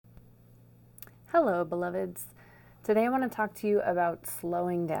Hello, beloveds. Today I want to talk to you about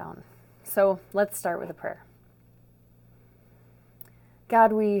slowing down. So let's start with a prayer.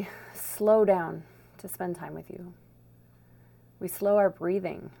 God, we slow down to spend time with you. We slow our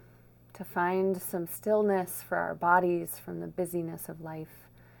breathing to find some stillness for our bodies from the busyness of life.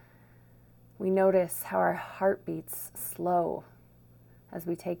 We notice how our heart beats slow as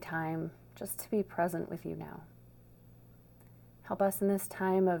we take time just to be present with you now. Help us in this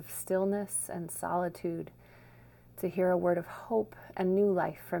time of stillness and solitude to hear a word of hope and new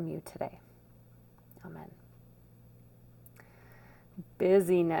life from you today. Amen.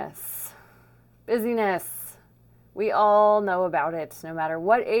 Busyness. Busyness. We all know about it, no matter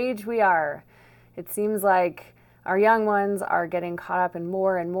what age we are. It seems like our young ones are getting caught up in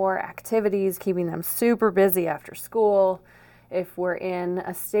more and more activities, keeping them super busy after school. If we're in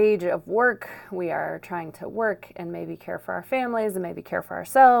a stage of work, we are trying to work and maybe care for our families and maybe care for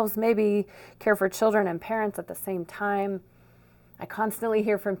ourselves, maybe care for children and parents at the same time. I constantly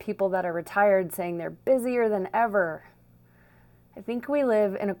hear from people that are retired saying they're busier than ever. I think we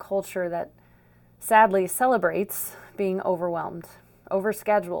live in a culture that sadly celebrates being overwhelmed,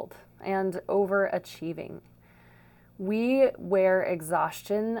 overscheduled, and overachieving. We wear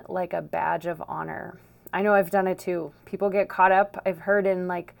exhaustion like a badge of honor. I know I've done it too. People get caught up, I've heard,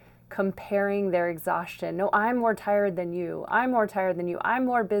 in comparing their exhaustion. No, I'm more tired than you. I'm more tired than you. I'm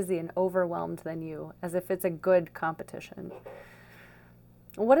more busy and overwhelmed than you, as if it's a good competition.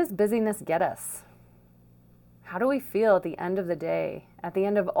 What does busyness get us? How do we feel at the end of the day, at the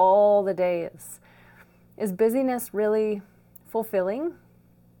end of all the days? Is busyness really fulfilling?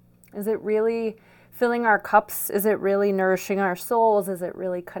 Is it really filling our cups? Is it really nourishing our souls? Is it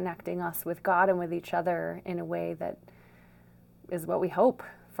really connecting us with God and with each other in a way that is what we hope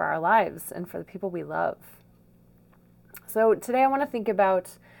for our lives and for the people we love? So today I want to think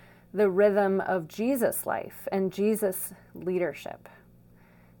about the rhythm of Jesus' life and Jesus' leadership.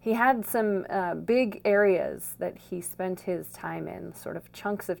 He had some big areas that he spent his time in, sort of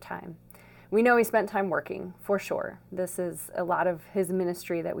chunks of time. We know he spent time working, for sure. This is a lot of his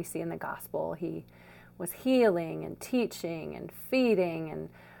ministry that we see in the gospel. He was healing and teaching and feeding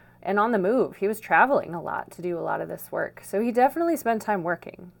and on the move. He was traveling a lot to do a lot of this work. So he definitely spent time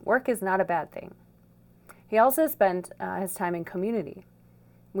working. Work is not a bad thing. He also spent his time in community.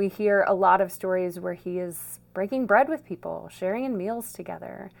 We hear a lot of stories where he is breaking bread with people, sharing in meals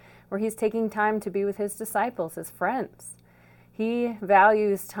together, where he's taking time to be with his disciples, his friends. He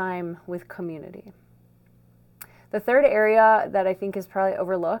values time with community. The third area that I think is probably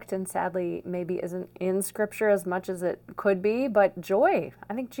overlooked and sadly maybe isn't in Scripture as much as it could be, but joy.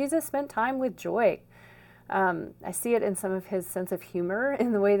 I think Jesus spent time with joy. I see it in some of his sense of humor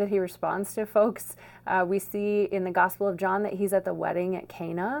in the way that he responds to folks. We see in the Gospel of John that he's at the wedding at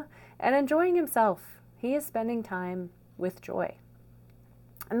Cana and enjoying himself. He is spending time with joy.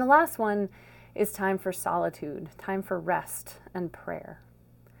 And the last one is time for solitude, time for rest and prayer.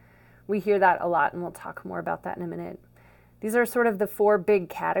 We hear that a lot, and we'll talk more about that in a minute. These are sort of the four big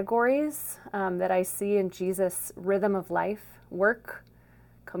categories that I see in Jesus' rhythm of life: work,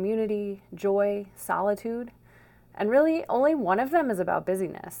 community, joy, solitude. And really, only one of them is about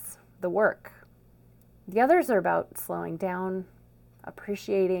busyness, the work. The others are about slowing down,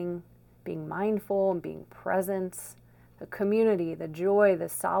 appreciating, being mindful and being present, the community, the joy, the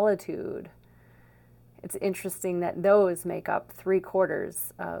solitude. It's interesting that those make up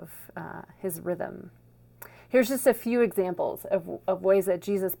 3/4 of his rhythm. Here's just a few examples of ways that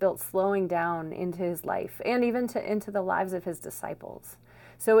Jesus built slowing down into his life and even into the lives of his disciples.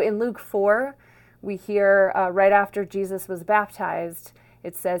 So in Luke 4, we hear right after Jesus was baptized,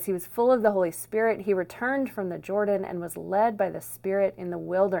 it says he was full of the Holy Spirit. He returned from the Jordan and was led by the Spirit in the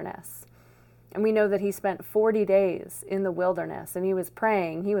wilderness. And we know that he spent 40 days in the wilderness, and he was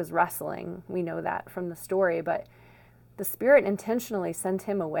praying, he was wrestling. We know that from the story, but the Spirit intentionally sent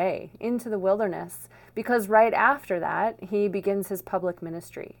him away into the wilderness because right after that, he begins his public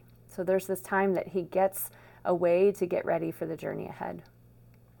ministry. So there's this time that he gets away to get ready for the journey ahead.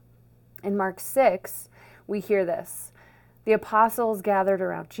 In Mark 6, we hear this. The apostles gathered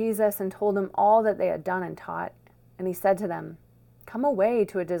around Jesus and told him all that they had done and taught. And he said to them, "Come away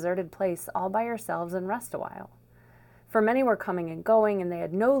to a deserted place all by yourselves and rest a while." For many were coming and going, and they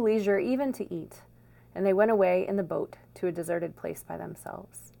had no leisure even to eat. And they went away in the boat to a deserted place by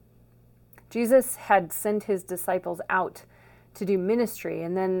themselves. Jesus had sent his disciples out to do ministry,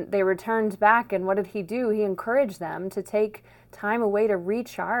 and then they returned back, and what did he do? He encouraged them to take time away to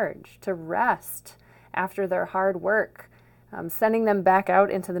recharge, to rest after their hard work. Sending them back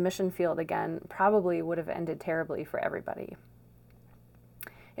out into the mission field again probably would have ended terribly for everybody.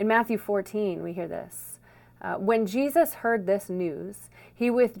 In Matthew 14, we hear this. When Jesus heard this news, he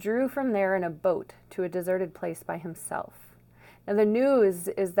withdrew from there in a boat to a deserted place by himself. Now, the news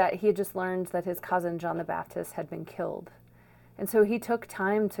is that he had just learned that his cousin John the Baptist had been killed. And so he took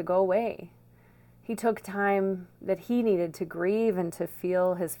time to go away. He took time that he needed to grieve and to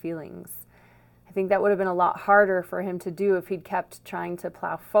feel his feelings. I think that would have been a lot harder for him to do if he'd kept trying to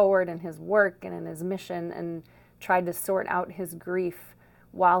plow forward in his work and in his mission and tried to sort out his grief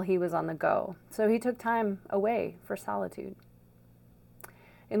while he was on the go. So he took time away for solitude.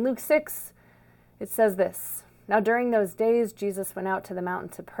 In Luke 6, it says this, "Now during those days, Jesus went out to the mountain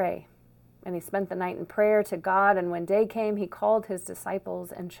to pray, and he spent the night in prayer to God, and when day came, he called his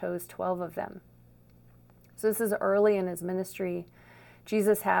disciples and chose 12 of them." So this is early in his ministry.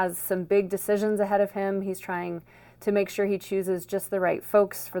 Jesus has some big decisions ahead of him. He's trying to make sure he chooses just the right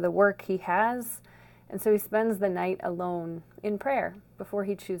folks for the work he has. And so he spends the night alone in prayer before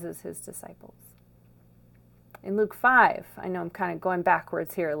he chooses his disciples. In Luke 5, I know I'm kind of going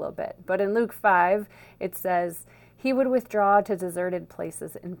backwards here a little bit, but in Luke 5, it says, he would withdraw to deserted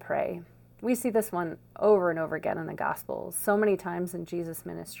places and pray. We see this one over and over again in the Gospels. So many times in Jesus'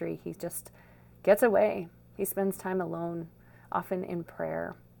 ministry, he just gets away. He spends time alone, often in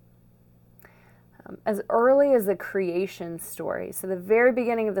prayer. As early as the creation story, so the very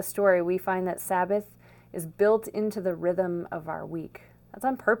beginning of the story, we find that Sabbath is built into the rhythm of our week. That's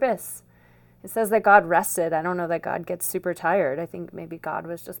on purpose. It says that God rested. I don't know that God gets super tired. I think maybe God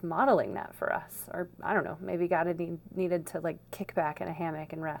was just modeling that for us. Or I don't know, maybe God had needed to kick back in a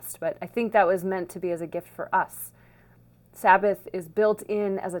hammock and rest. But I think that was meant to be as a gift for us. Sabbath is built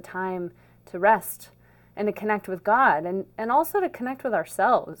in as a time to rest and to connect with God and also to connect with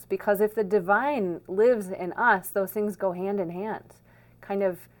ourselves. Because if the divine lives in us, those things go hand in hand, kind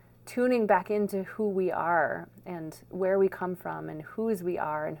of tuning back into who we are and where we come from and whose we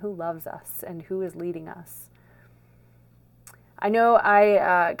are and who loves us and who is leading us. I know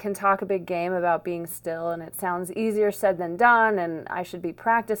I can talk a big game about being still, and it sounds easier said than done, and I should be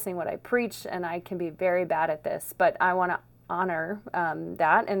practicing what I preach, and I can be very bad at this, but I want to honor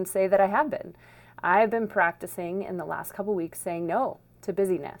that and say that I have been. I've been practicing in the last couple weeks saying no to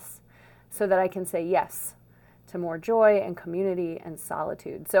busyness so that I can say yes to more joy and community and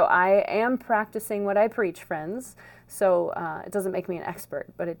solitude. So I am practicing what I preach, friends. So it doesn't make me an expert,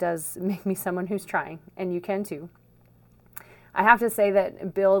 but it does make me someone who's trying, and you can too. I have to say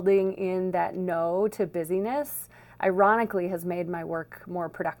that building in that no to busyness, ironically, has made my work more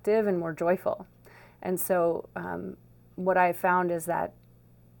productive and more joyful. And so what I found is that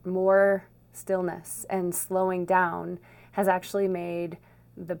more stillness and slowing down has actually made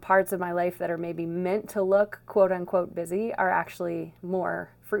the parts of my life that are maybe meant to look quote unquote busy are actually more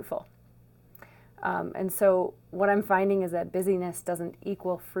fruitful. And so what I'm finding is that busyness doesn't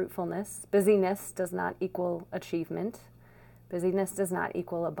equal fruitfulness. Busyness does not equal achievement. Busyness does not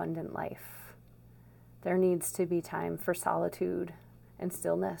equal abundant life. There needs to be time for solitude and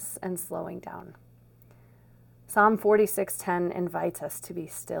stillness and slowing down. Psalm 46:10 invites us to be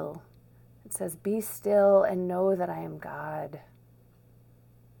still. It says, "Be still and know that I am God."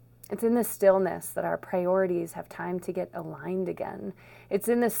 It's in the stillness that our priorities have time to get aligned again. It's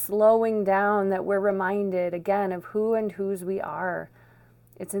in the slowing down that we're reminded again of who and whose we are.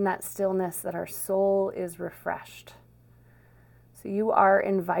 It's in that stillness that our soul is refreshed. So you are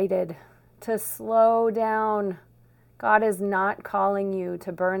invited to slow down. God is not calling you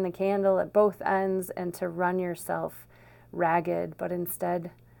to burn the candle at both ends and to run yourself ragged, but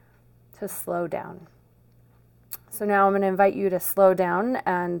instead to slow down. So now I'm going to invite you to slow down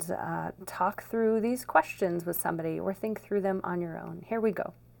and talk through these questions with somebody or think through them on your own. Here we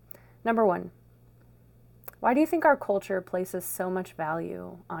go. Number 1, why do you think our culture places so much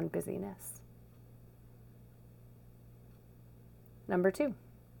value on busyness? Number 2,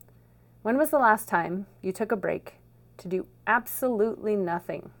 when was the last time you took a break to do absolutely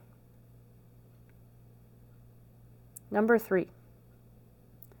nothing? Number 3,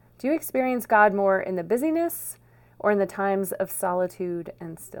 do you experience God more in the busyness or in the times of solitude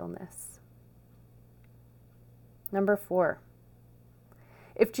and stillness? Number 4,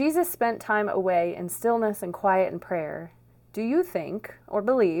 if Jesus spent time away in stillness and quiet and prayer, do you think or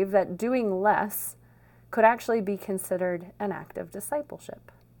believe that doing less could actually be considered an act of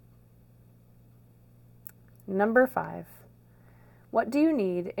discipleship? Number 5, what do you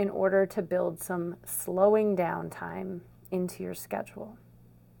need in order to build some slowing down time into your schedule?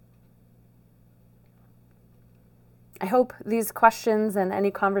 I hope these questions and any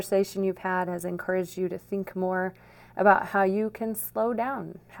conversation you've had has encouraged you to think more about how you can slow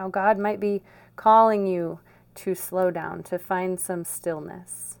down, how God might be calling you to slow down, to find some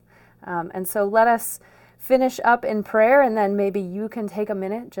stillness. And so let us finish up in prayer, and then maybe you can take a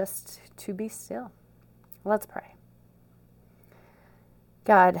minute just to be still. Let's pray.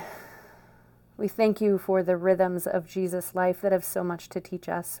 God, we thank you for the rhythms of Jesus' life that have so much to teach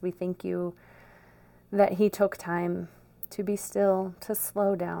us. We thank you that he took time to be still, to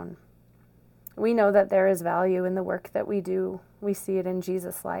slow down. We know that there is value in the work that we do. We see it in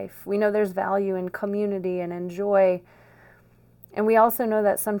Jesus' life. We know there's value in community and in joy. And we also know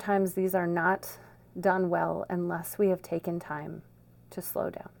that sometimes these are not done well unless we have taken time to slow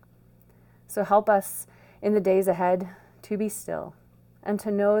down. So help us in the days ahead to be still and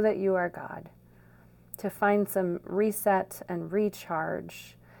to know that you are God, to find some reset and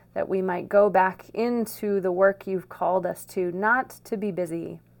recharge, that we might go back into the work you've called us to, not to be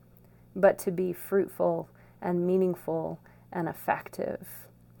busy, but to be fruitful and meaningful and effective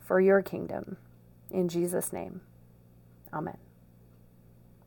for your kingdom. In Jesus' name, amen.